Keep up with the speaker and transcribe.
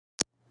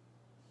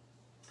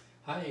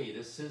Hi,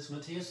 this is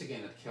Mathias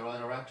again at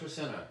Carolina Raptor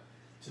Center.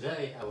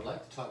 Today I would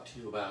like to talk to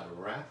you about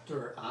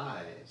raptor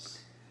eyes.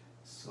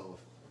 So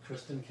if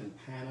Kristen can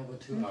pan over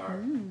to our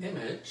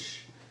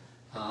image.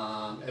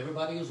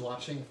 Everybody who's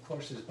watching, of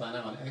course, is by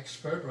now an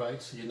expert,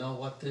 right? So you know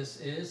what this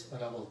is,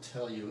 but I will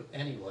tell you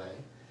anyway.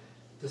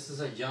 This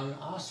is a young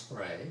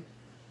osprey,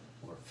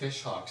 or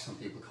fishhawk some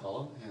people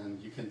call him,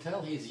 and you can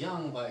tell he's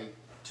young by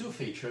two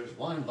features.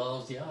 One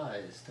involves the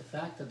eyes. The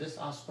fact that this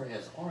osprey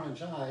has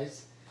orange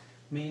eyes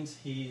means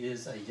he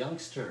is a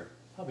youngster,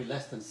 probably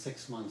less than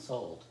 6 months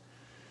old.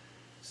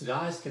 So the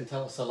eyes can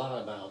tell us a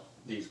lot about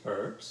these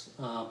birds,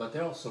 but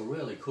they're also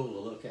really cool to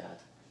look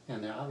at,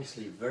 and they're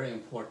obviously very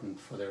important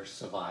for their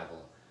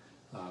survival.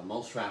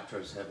 Most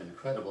raptors have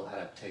incredible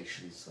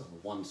adaptations of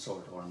one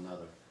sort or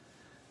another.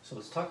 So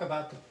let's talk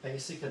about the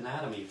basic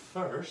anatomy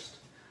first.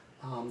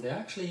 They're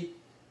actually,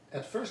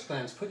 at first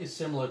glance, pretty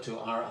similar to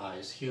our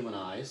eyes, human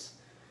eyes.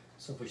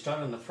 So if we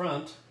start in the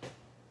front,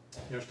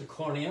 here's the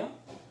cornea,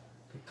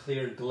 the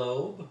clear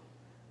globe,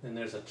 then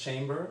there's a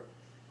chamber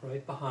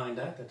right behind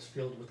that that's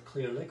filled with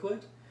clear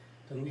liquid.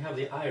 Then we have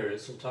the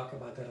iris. We'll talk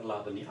about that a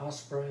lot. In the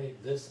osprey,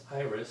 this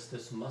iris,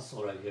 this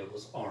muscle right here,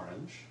 was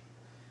orange.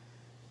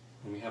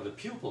 And we have the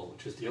pupil,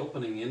 which is the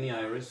opening in the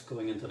iris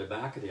going into the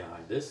back of the eye.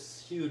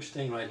 This huge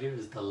thing right here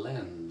is the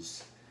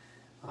lens.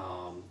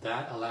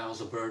 That allows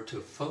a bird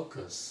to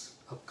focus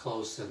up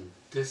close and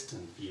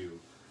distant view.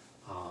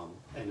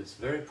 And it's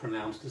very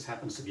pronounced. This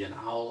happens to be an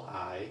owl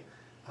eye.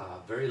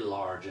 Very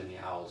large in the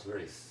owls,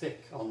 very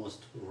thick,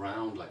 almost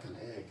round like an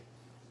egg.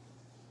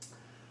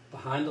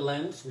 Behind the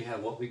lens, we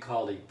have what we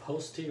call the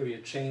posterior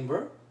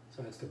chamber.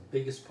 So that's the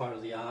biggest part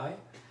of the eye.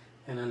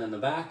 And then in the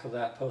back of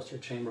that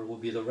posterior chamber will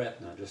be the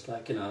retina, just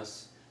like in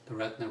us. The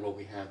retina where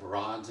we have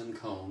rods and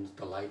cones,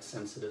 the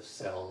light-sensitive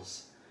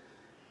cells.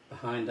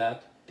 Behind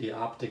that, the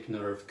optic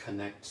nerve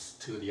connects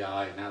to the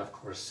eye, and that, of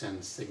course,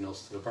 sends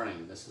signals to the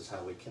brain. This is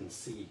how we can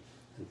see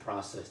and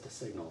process the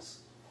signals.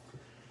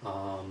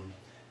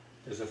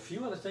 There's a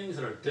few other things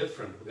that are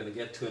different we're going to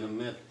get to in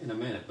a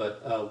minute,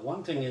 but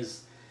one thing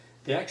is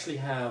they actually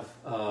have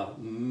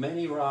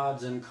many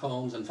rods and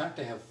cones. In fact,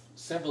 they have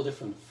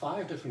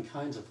five different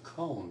kinds of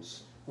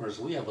cones, whereas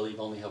we, I believe,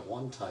 only have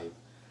one type.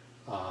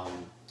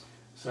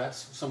 So that's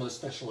some of the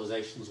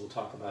specializations we'll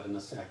talk about in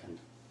a second.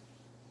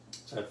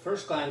 So at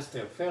first glance,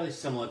 they're fairly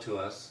similar to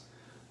us,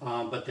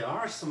 but there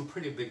are some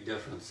pretty big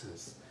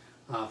differences.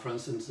 For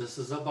instance, this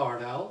is a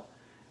barred owl,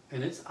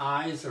 and its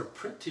eyes are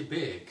pretty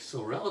big.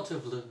 So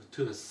relative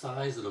to the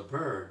size of the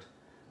bird,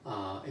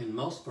 in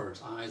most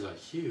birds, eyes are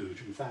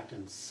huge. In fact,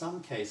 in some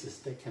cases,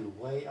 they can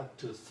weigh up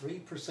to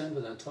 3%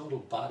 of their total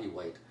body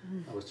weight.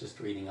 I was just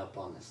reading up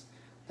on this.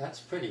 That's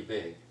pretty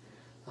big.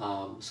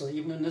 So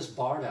even in this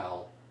barred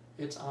owl,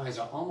 its eyes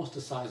are almost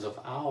the size of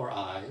our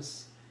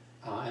eyes,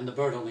 and the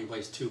bird only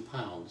weighs 2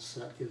 pounds.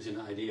 So that gives you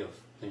an idea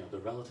of the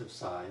relative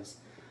size.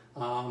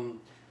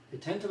 They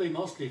tend to be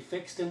mostly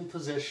fixed in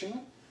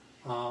position,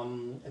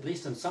 at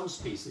least in some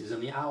species,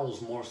 and the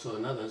owls more so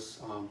than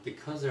others,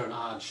 because they're an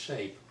odd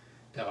shape.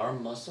 There are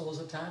muscles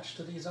attached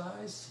to these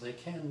eyes, so they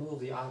can move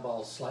the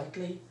eyeball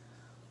slightly,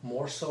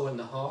 more so in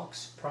the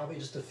hawks, probably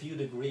just a few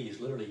degrees,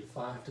 literally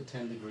 5 to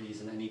 10 degrees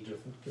in any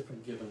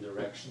different given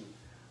direction.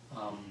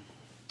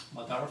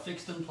 But they are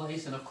fixed in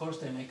place, and of course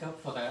they make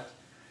up for that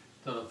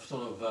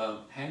sort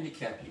of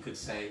handicap, you could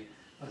say,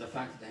 by the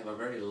fact that they have a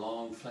very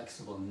long,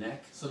 flexible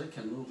neck, so they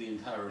can move the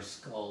entire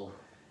skull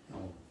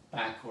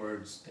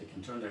backwards. They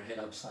can turn their head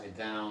upside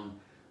down.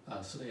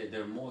 So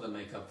they're more than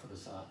make up for the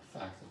fact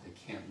that they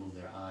can't move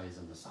their eyes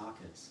in the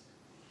sockets.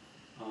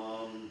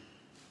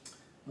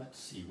 Let's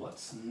see,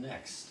 what's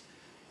next?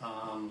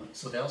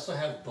 So they also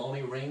have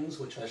bony rings,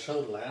 which I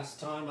showed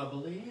last time, I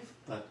believe,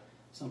 but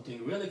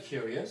something really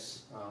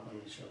curious. Let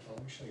me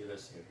show you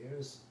this here.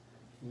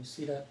 Can you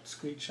see that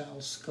screech owl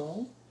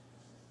skull?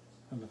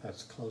 I don't know if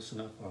that's close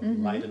enough or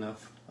light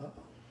enough. Oh,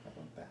 that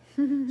went back.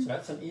 So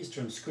that's an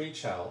eastern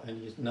screech owl,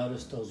 and you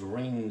notice those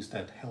rings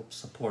that help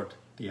support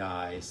the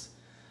eyes.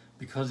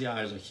 Because the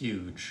eyes are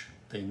huge,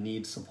 they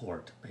need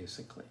support,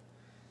 basically.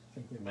 I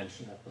think we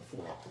mentioned that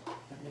before.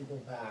 Let me go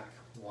back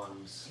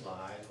one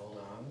slide. Hold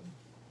on.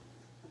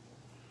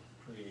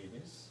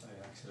 Previous.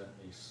 I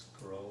accidentally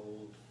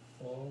scrolled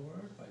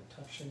forward by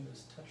touching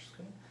this touch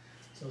screen.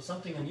 So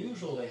something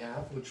unusual they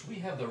have, which we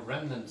have the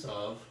remnants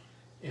of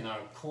in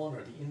our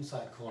corner, the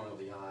inside corner of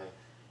the eye.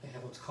 They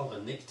have what's called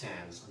a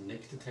nictans, a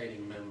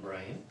nictitating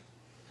membrane.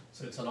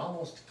 So it's an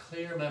almost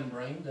clear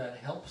membrane that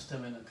helps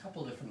them in a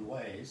couple different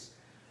ways.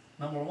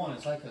 Number one,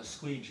 it's like a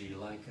squeegee,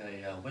 like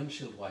a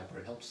windshield wiper.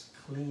 It helps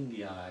clean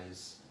the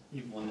eyes,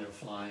 even when they're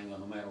flying or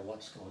no matter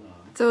what's going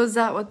on. So is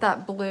that what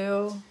that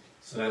blue?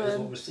 So that is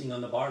what we're seeing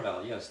on the barred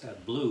owl, yes,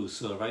 that blue.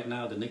 So right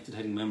now the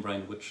nictitating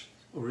membrane, which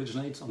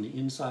originates on the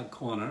inside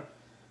corner,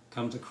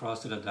 comes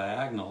across at a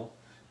diagonal.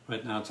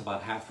 Right now it's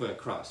about halfway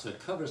across. So it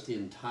covers the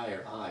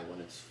entire eye when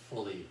it's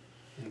fully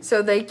in.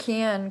 So they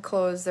can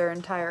close their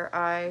entire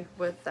eye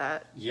with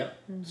that. Yep.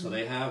 So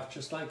they have,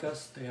 just like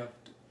us, they have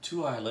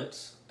 2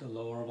 eyelets, the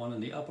lower one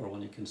and the upper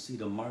one. You can see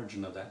the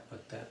margin of that,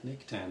 but that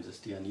nictans is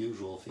the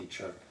unusual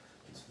feature.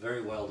 It's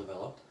very well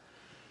developed.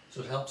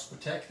 So it helps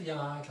protect the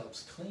eye, it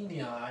helps clean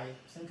the eye.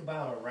 Think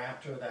about a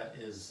raptor that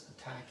is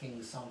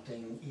attacking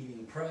something,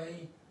 eating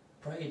prey.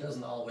 Prey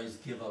doesn't always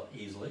give up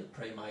easily.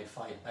 Prey might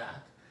fight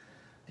back.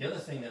 The other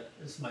thing that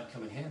this might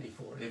come in handy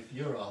for, if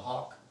you're a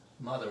hawk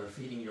mother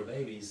feeding your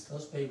babies,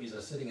 those babies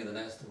are sitting in the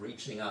nest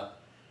reaching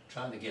up,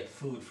 trying to get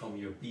food from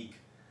your beak.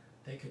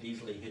 They could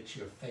easily hit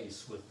your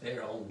face with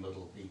their own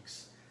little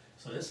beaks.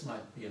 So this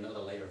might be another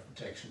layer of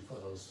protection for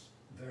those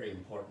very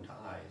important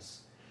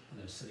eyes when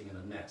they're sitting in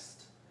a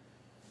nest.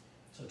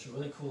 So it's a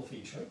really cool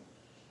feature.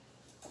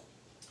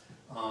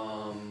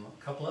 A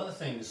couple other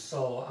things.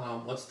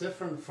 So what's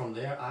different from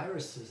their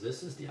irises,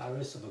 this is the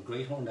iris of a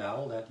great horned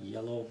owl, that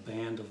yellow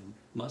band of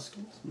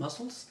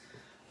muscles.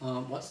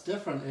 What's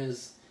different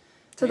is...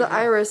 So the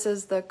iris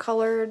is the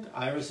colored The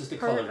iris is the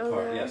part colored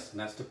part, there? yes, and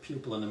that's the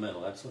pupil in the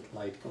middle. That's what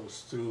light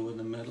goes through in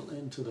the middle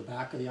into the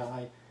back of the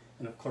eye.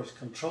 And of course,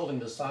 controlling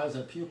the size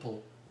of the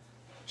pupil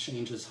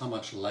changes how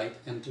much light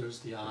enters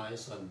the eye.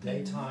 So in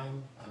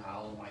daytime, an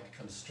owl might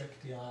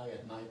constrict the eye.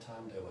 At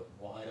nighttime, they would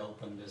wide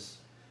open this,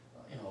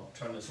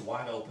 turn this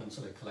wide open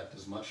so they collect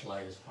as much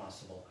light as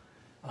possible.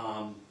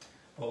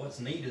 But what's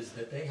neat is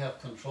that they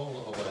have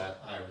control over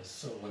that iris.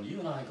 So when you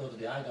and I go to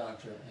the eye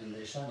doctor and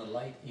they shine a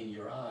light in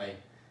your eye,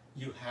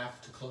 you have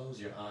to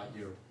close your eye,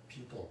 your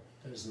pupil.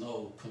 There's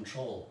no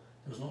control.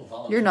 There's no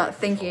voluntary You're not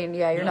control. thinking,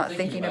 yeah, you're not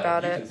thinking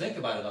about You it. can think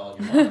about it all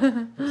you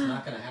want, but it's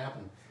not going to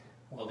happen.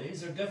 Well,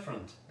 these are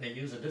different. They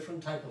use a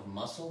different type of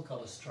muscle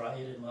called a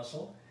striated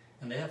muscle,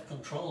 and they have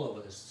control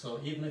over this. So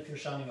even if you're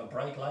shining a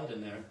bright light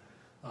in there,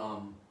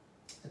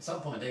 at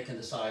some point they can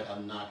decide,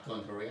 I'm not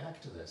going to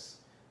react to this,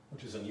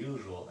 which is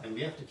unusual. And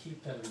we have to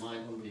keep that in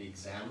mind when we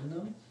examine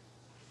them,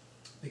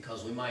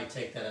 because we might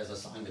take that as a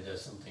sign that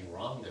there's something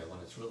wrong there when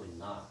it's really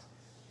not.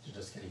 You're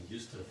just getting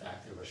used to the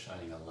fact that we're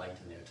shining a light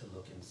in there to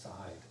look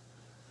inside.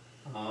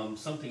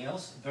 Something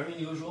else very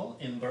unusual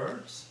in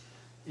birds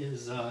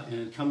is, and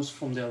it comes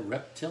from their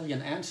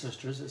reptilian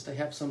ancestors, is they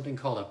have something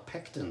called a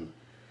pecten.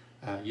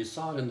 You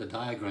saw it in the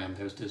diagram.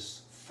 There's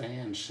this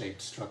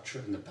fan-shaped structure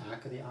in the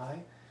back of the eye.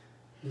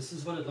 This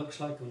is what it looks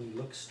like when you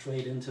look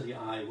straight into the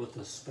eye with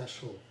a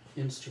special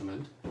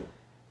instrument.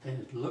 And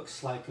it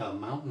looks like a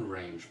mountain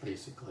range,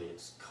 basically.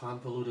 It's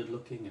convoluted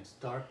looking, it's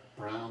dark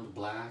brown,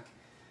 black,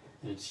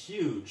 and it's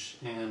huge.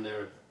 And there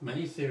are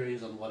many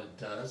theories on what it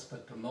does,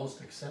 but the most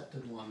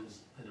accepted one is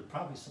that it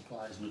probably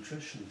supplies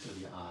nutrition to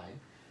the eye,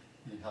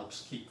 and it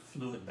helps keep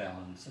fluid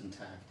balance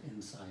intact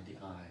inside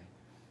the eye.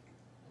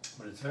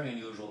 But it's very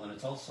unusual, and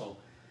it's also,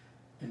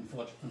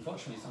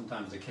 unfortunately,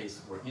 sometimes the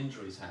case where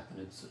injuries happen.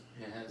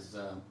 It has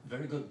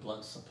very good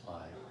blood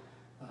supply.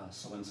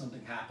 So when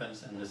something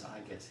happens and this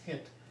eye gets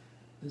hit,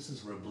 this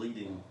is where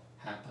bleeding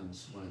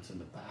happens when it's in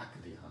the back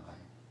of the eye.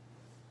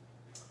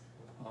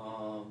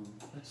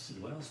 Let's see,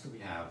 what else do we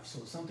have?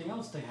 So something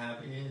else they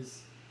have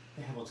is,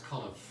 they have what's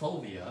called a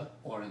fovea,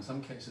 or in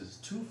some cases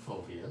two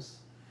foveas.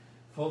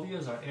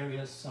 Foveas are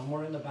areas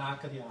somewhere in the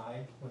back of the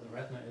eye where the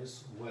retina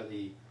is, where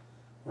the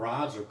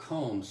rods or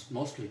cones,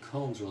 mostly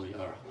cones really,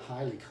 are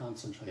highly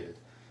concentrated.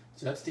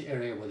 So that's the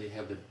area where they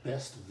have the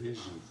best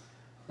vision.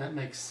 That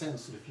makes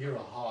sense. If you're a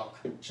hawk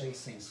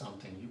chasing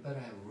something, you better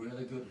have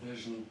really good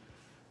vision,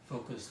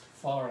 focused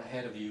far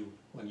ahead of you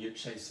when you're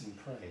chasing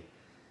prey.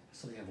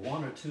 So they have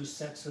one or two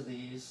sets of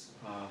these.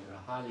 They're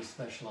highly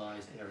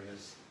specialized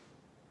areas,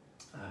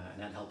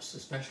 and that helps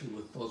especially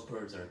with those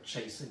birds that are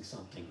chasing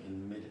something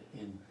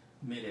in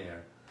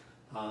midair.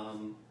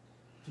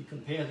 If you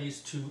compare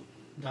these two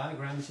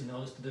diagrams, you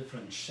notice the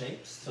different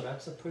shapes. So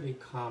that's a pretty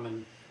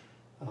common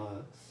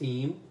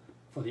theme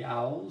for the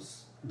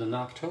owls, the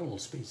nocturnal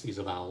species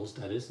of owls.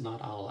 That is,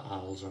 not all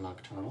owls are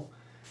nocturnal.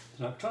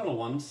 The nocturnal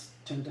ones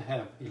tend to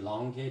have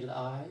elongated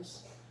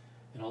eyes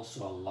and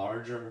also a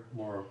larger,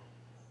 more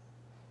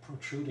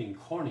protruding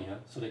cornea,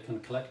 so they can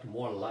collect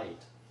more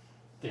light.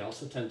 They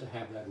also tend to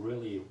have that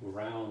really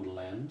round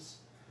lens,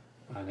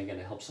 and again,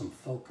 it helps them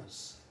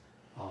focus.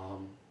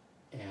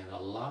 And a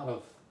lot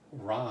of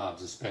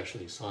rods,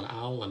 especially. So an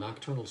owl, a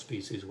nocturnal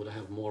species, would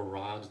have more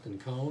rods than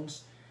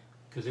cones,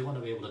 because they want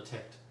to be able to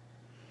detect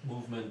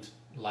movement,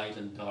 light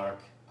and dark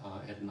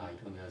at night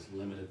when there's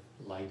limited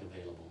light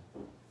available.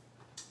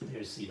 There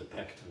you see the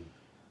pecten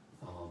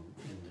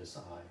in this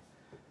eye.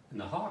 In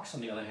the hawks,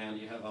 on the other hand,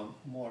 you have a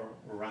more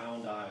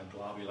round eye,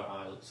 globular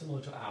eye, similar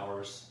to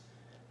ours.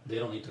 They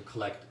don't need to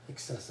collect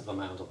excessive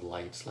amount of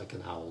lights like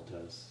an owl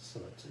does.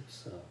 So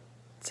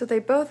So they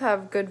both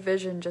have good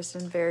vision, just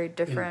in very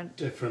different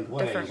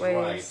ways.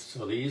 Right.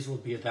 So these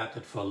would be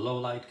adapted for low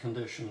light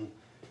condition.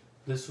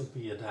 This would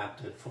be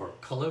adapted for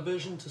color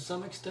vision to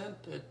some extent.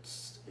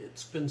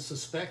 It's been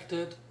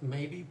suspected,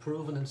 maybe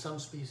proven in some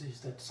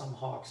species, that some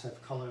hawks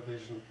have color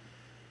vision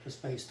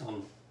just based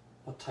on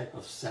what type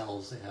of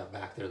cells they have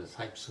back there, the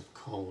types of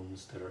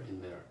cones that are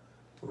in their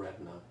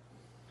retina.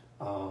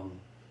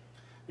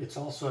 It's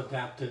also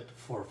adapted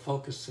for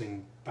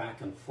focusing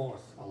back and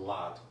forth a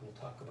lot. We'll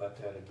talk about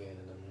that again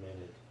in a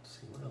minute. Let's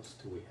see, what else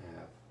do we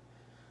have?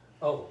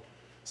 Oh,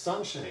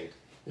 sunshade.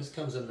 This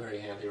comes in very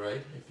handy,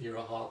 right? If you're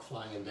a hawk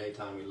flying in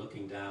daytime, you're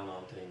looking down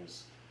on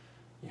things.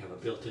 you have a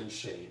built-in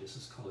shade. This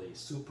is called a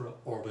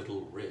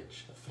supraorbital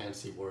ridge, a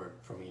fancy word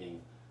for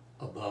meaning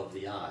above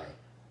the eye.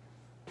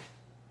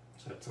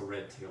 So it's a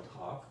red-tailed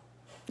hawk.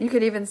 You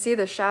could even see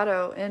the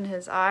shadow in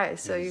his eye,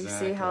 so you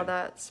see how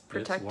that's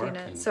protecting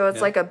it. So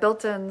it's like a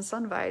built-in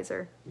sun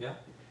visor. Yeah.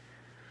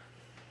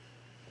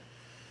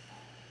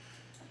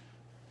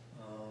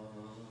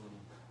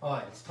 All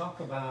right, let's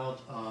talk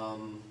about,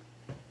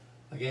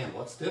 again,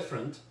 what's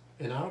different.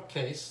 In our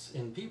case,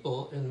 in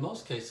people, in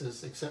most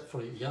cases, except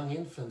for young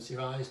infants,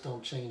 your eyes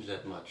don't change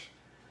that much.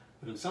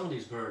 But in some of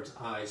these birds,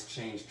 eyes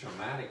change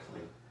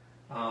dramatically.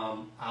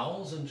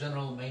 Owls, in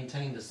general,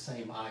 maintain the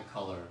same eye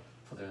color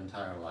for their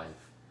entire life.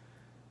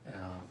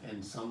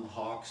 And some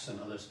hawks and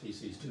other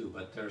species do,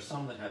 but there are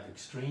some that have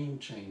extreme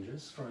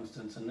changes. For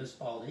instance, in this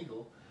bald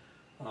eagle,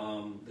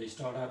 they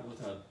start out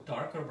with a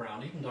darker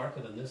brown, even darker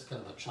than this,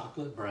 kind of a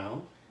chocolate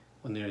brown,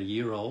 when they're a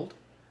year old.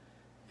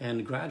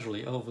 And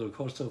gradually, over the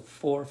course of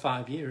 4 or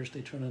 5 years,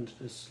 they turn into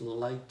this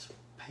light,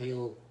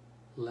 pale,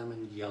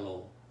 lemon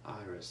yellow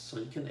iris. So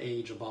you can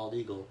age a bald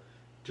eagle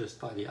just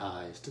by the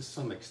eyes to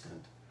some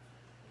extent.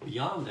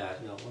 Beyond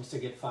that, once they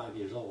get 5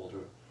 years old,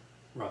 or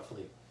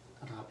roughly,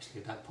 and obviously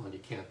at that point you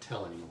can't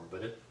tell anymore,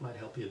 but it might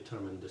help you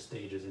determine the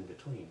stages in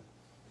between.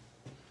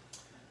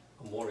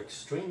 A more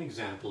extreme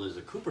example is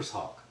the Cooper's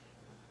hawk.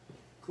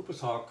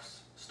 Cooper's hawks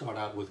start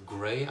out with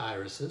gray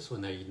irises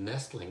when they're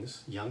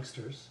nestlings,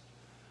 youngsters,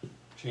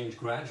 change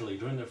gradually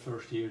during their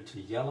first year to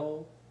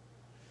yellow,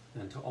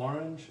 then to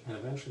orange, and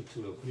eventually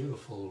to a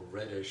beautiful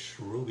reddish,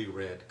 ruby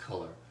red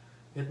color.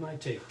 It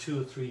might take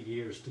 2 or 3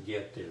 years to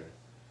get there.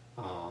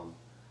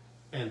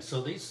 And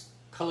so these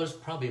colors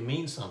probably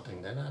mean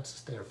something. They're not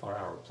just there for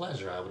our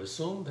pleasure, I would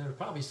assume. There's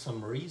probably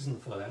some reason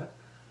for that.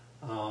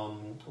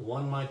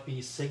 One might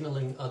be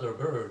signaling other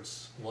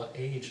birds, what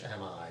age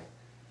am I?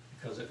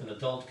 Because if an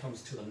adult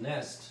comes to a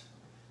nest,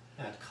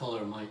 that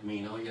color might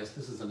mean, oh yes,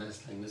 this is a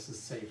nestling, this is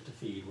safe to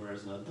feed,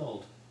 whereas an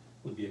adult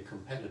would be a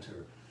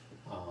competitor.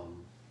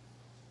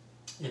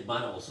 It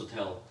might also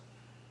tell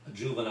a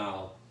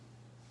juvenile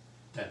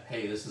that,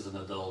 hey, this is an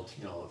adult.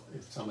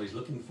 If somebody's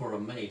looking for a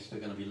mate, they're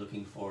going to be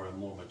looking for a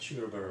more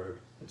mature bird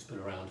that's been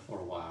around for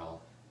a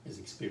while, is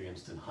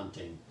experienced in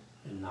hunting,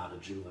 and not a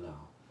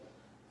juvenile.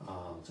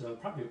 So there are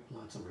probably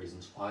lots of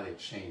reasons why they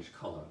change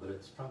color, but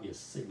it's probably a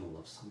signal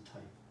of some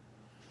type.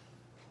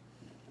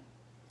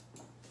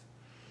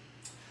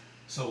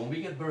 So when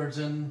we get birds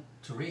in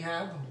to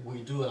rehab,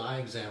 we do an eye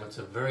exam. It's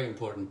a very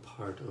important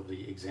part of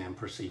the exam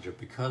procedure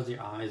because the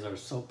eyes are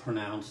so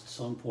pronounced,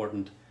 so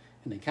important,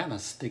 and they kind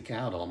of stick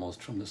out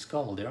almost from the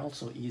skull. They're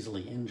also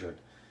easily injured.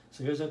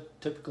 So here's a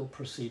typical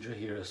procedure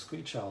here. A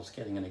screech owl's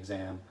getting an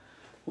exam.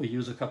 We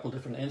use a couple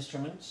different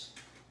instruments.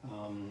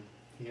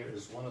 Here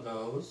is one of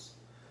those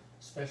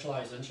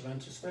specialized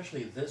instruments,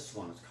 especially this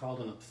one. It's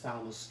called an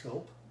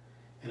ophthalmoscope,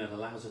 and it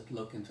allows it to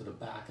look into the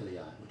back of the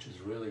eye, which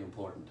is really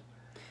important.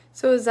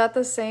 So is that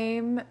the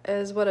same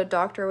as what a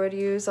doctor would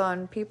use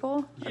on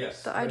people?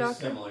 Yes, the eye very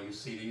doctor? similar. You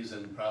see these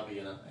probably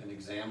in an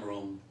exam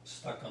room,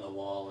 stuck on the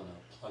wall in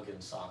a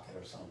plug-in socket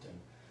or something.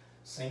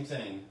 Same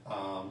thing,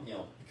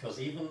 because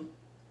even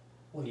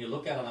when you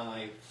look at an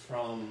eye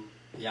from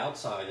the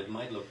outside, it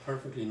might look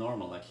perfectly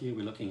normal. Like here,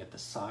 we're looking at the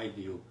side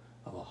view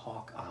of a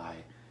hawk eye.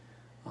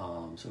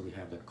 So we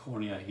have the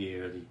cornea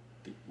here,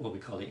 what we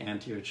call the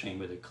anterior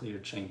chamber, the clear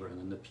chamber, and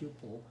then the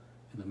pupil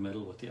in the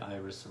middle with the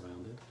iris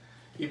around it.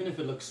 Even if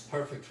it looks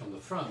perfect from the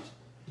front,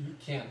 you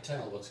can't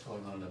tell what's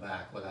going on in the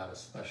back without a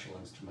special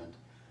instrument.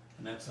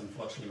 And that's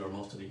unfortunately where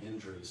most of the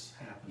injuries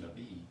happen to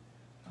be.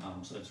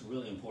 So it's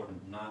really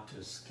important not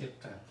to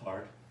skip that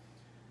part.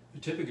 We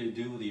typically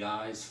do the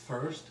eyes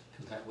first,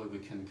 because that way we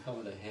can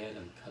cover the head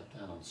and cut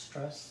down on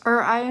stress.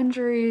 Are eye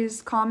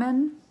injuries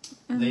common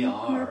in They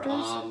are.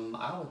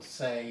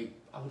 raptors?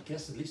 I would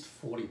guess at least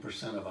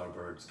 40% of our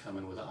birds come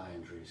in with eye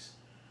injuries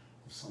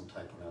of some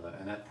type or another.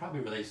 And that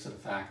probably relates to the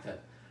fact that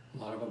a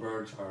lot of our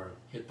birds are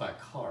hit by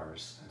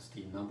cars. That's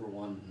the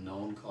 #1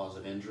 known cause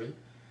of injury.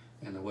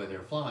 And the way they're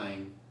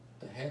flying,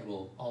 the head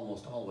will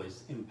almost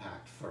always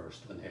impact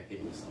first when they're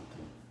hitting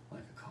something,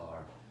 like a car,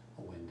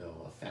 a window,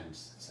 a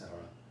fence, etc.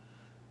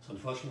 So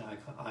unfortunately,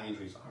 eye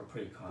injuries are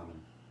pretty common.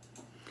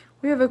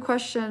 We have a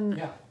question.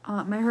 Yeah.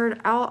 I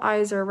heard owl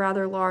eyes are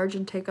rather large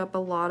and take up a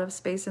lot of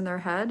space in their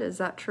head. Is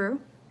that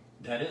true?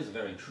 That is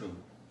very true.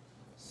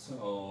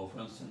 So,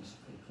 for instance,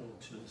 if we go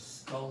to the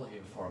skull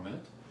here for a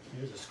minute.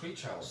 Here's a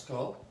screech owl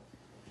skull.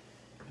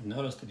 And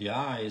notice that the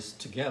eyes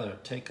together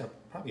take up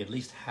probably at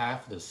least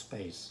half the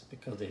space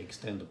because they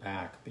extend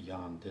back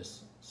beyond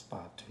this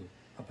spot to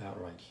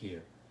about right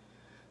here.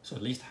 So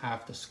at least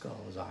half the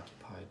skull is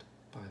occupied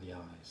by the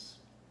eyes.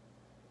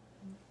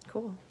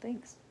 Cool,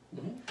 thanks.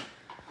 Mm-hmm.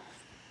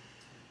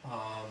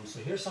 So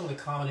here's some of the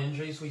common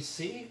injuries we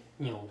see.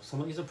 Some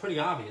of these are pretty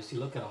obvious. You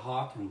look at a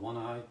hawk and one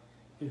eye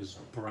is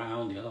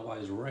brown, the other eye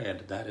is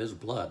red. That is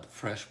blood,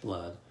 fresh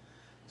blood.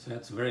 So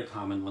that's very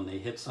common when they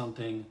hit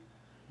something,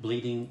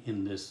 bleeding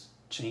in this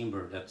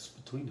chamber that's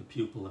between the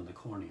pupil and the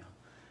cornea.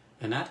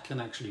 And that can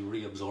actually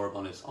reabsorb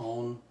on its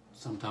own.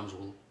 Sometimes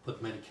we'll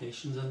put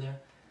medications in there.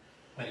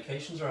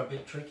 Medications are a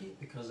bit tricky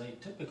because they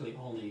typically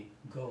only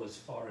go as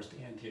far as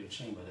the anterior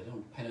chamber. They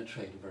don't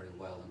penetrate very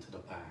well into the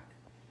back.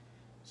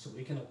 So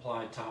we can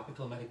apply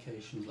topical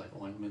medications like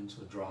ointments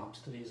or drops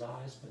to these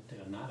eyes, but they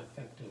are not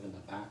effective in the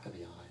back of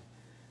the eye.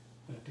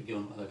 We have to give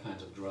them other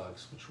kinds of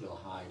drugs which we'll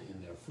hide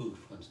in their food,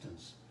 for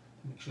instance.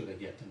 Make sure they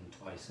get them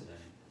twice a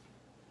day.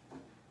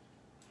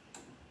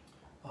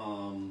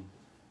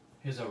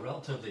 Here's a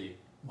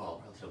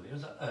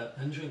here's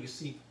an injury we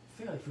see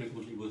fairly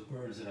frequently with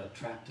birds that are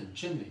trapped in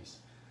chimneys.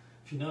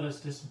 If you notice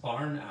this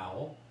barn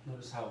owl,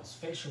 notice how its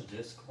facial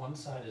disc, one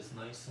side is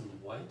nice and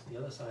white, the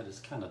other side is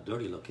kind of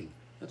dirty looking.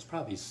 That's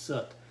probably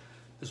soot.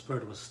 This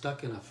bird was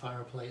stuck in a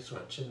fireplace or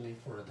a chimney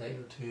for a day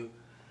or two,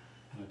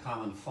 and a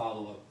common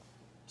follow-up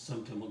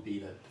symptom would be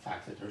the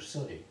fact that they're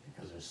sooty,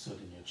 because there's soot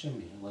in your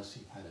chimney, unless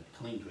you've had it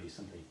cleaned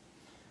recently.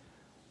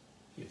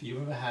 If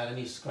you've ever had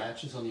any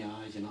scratches on the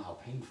eyes, you know how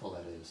painful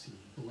that is. You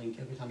blink,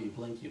 every time you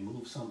blink, you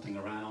move something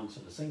around,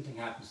 so the same thing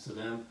happens to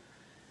them.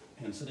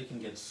 And so they can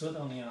get soot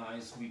on the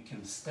eyes. We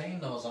can stain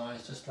those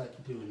eyes just like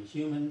you do in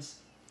humans.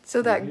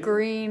 So that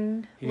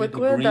green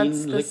liquid,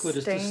 that's the liquid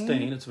is stain? the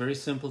stain. It's very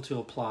simple to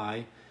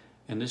apply.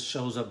 And this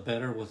shows up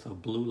better with a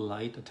blue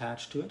light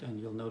attached to it. And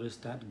you'll notice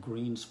that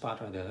green spot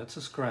right there. That's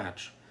a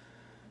scratch.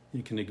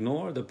 You can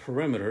ignore the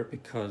perimeter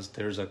because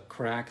there's a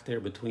crack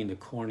there between the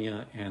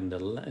cornea and the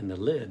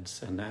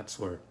lids, and that's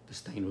where the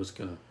stain was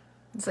going to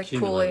It's like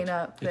accumulate. pooling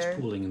up there.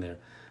 It's pooling in there.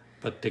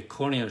 But the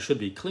cornea should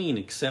be clean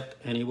except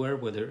anywhere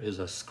where there is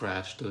a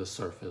scratch to the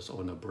surface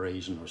or an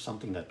abrasion or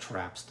something that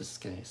traps the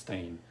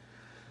stain.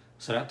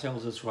 So that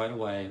tells us right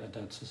away that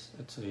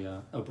it's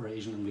a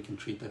abrasion, and we can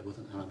treat that with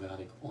an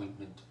antibiotic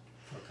ointment.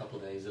 For a couple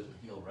of days, it'll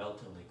heal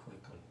relatively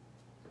quickly.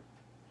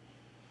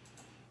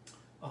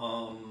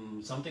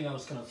 Something I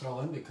was going to throw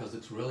in because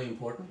it's really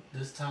important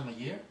this time of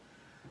year.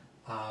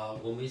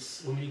 When we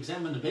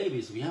examine the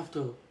babies, we have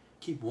to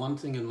keep one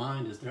thing in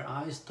mind: is their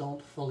eyes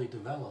don't fully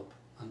develop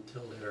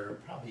until they're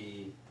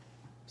probably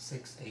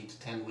 6, 8,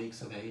 10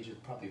 weeks of age.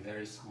 It probably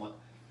varies somewhat.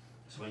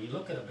 So when you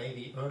look at a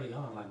baby early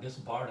on, like this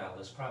barred owl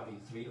is probably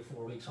 3 to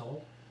 4 weeks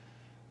old,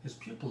 his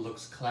pupil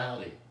looks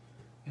cloudy.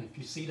 And if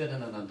you see that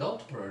in an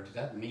adult bird,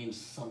 that means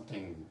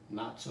something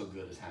not so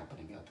good is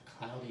happening. A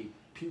cloudy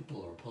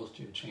pupil or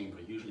posterior chamber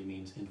usually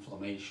means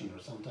inflammation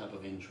or some type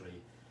of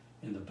injury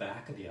in the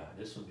back of the eye.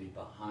 This would be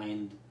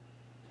behind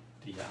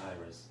the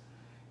iris.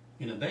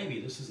 In a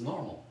baby, this is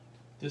normal.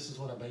 This is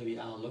what a baby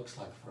owl looks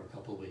like for a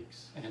couple of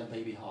weeks, and a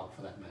baby hawk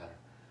for that matter.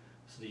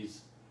 So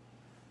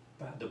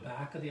the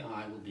back of the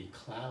eye will be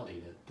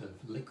cloudy. The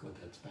liquid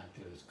that's back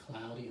there is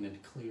cloudy, and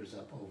it clears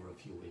up over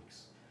a few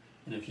weeks.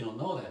 And if you don't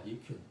know that, you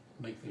could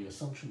make the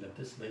assumption that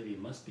this baby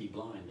must be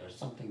blind. There's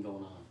something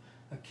going on.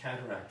 A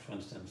cataract, for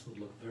instance, would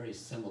look very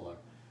similar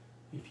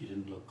if you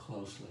didn't look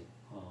closely.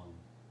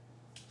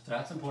 So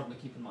that's important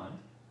to keep in mind.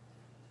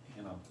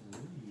 And I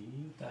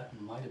believe that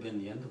might have been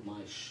the end of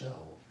my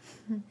show.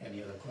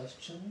 Any other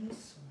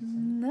questions?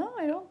 No,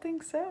 I don't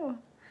think so.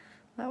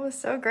 That was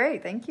so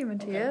great. Thank you,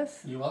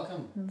 Mathias. Okay. You're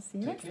welcome. And see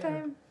you Take next care.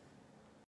 time.